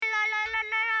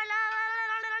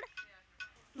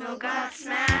Mo got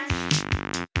smashed.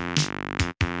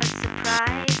 A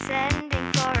surprise ending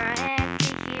for our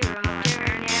anti-hero. After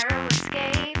a narrow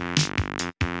escape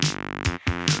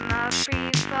from a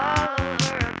free fall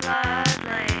over a blood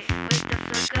lake with the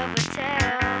flick of a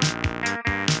tail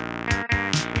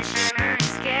and shimmering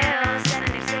scales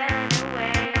sending sailing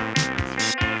away to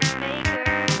meet its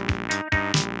maker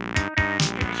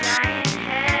in a giant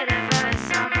head of a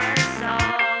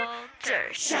somersaulter.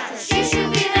 She should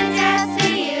be the death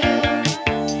of you,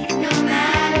 no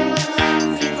matter what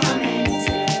life you come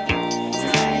into.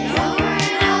 Turning over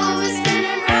and over,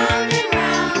 spinning round and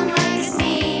round like a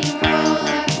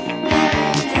steamroller,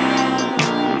 bearing down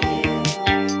on you.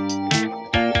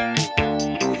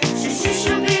 She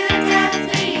should be the death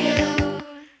of you.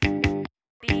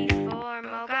 Before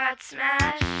Mo got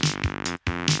smashed,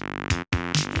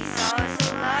 he saw his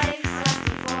whole life flash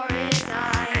before his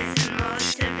eyes, and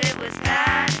most of it was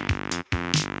bad.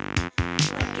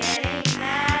 Like getting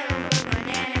mad over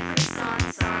banana croissant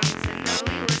songs, and though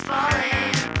he was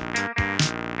falling,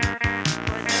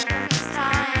 was the first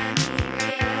time he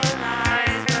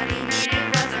realized what he needed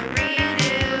was a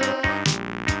redo.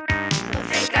 Well,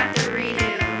 they got the redo.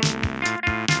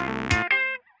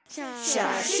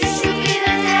 She should be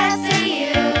the death of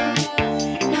you,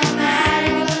 no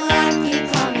matter what luck you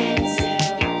come into.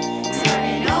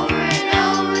 Turning over and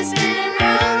over, spinning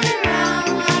round and round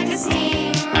like a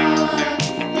steamroller,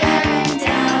 bearing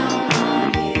down on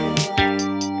you.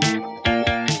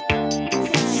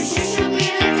 She should be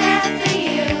the death of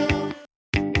you.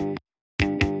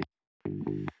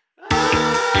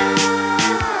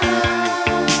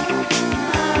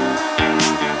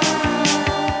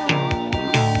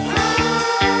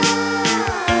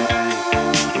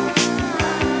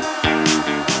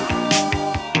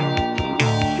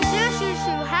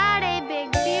 Shoo had a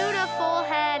big, beautiful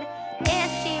head. If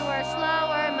she were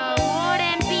slower, Mo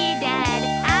wouldn't be dead.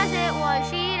 As it was,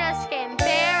 she just came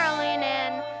barreling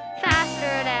in,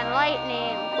 faster than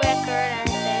lightning, quicker than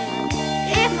sin.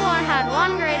 If one had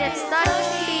one greatest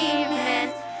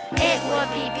achievement, it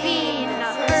would be being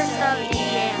the first of the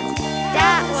ants.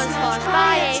 That was caused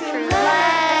by a true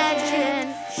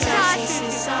legend. Shashi,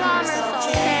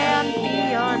 somersault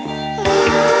champion.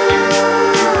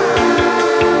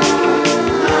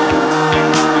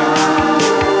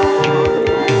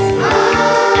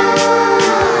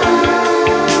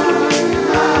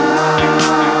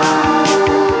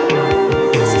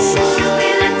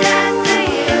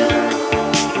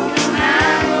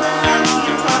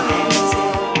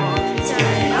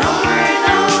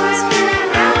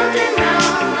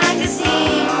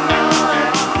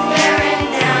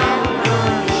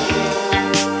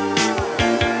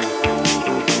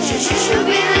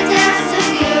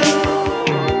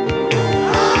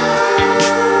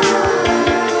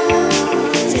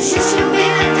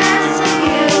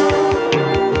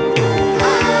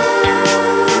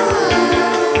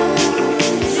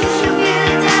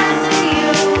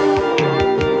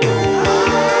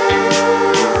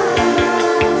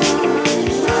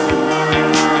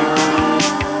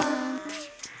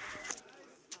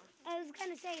 I was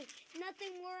gonna say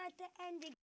nothing more at the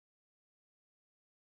end.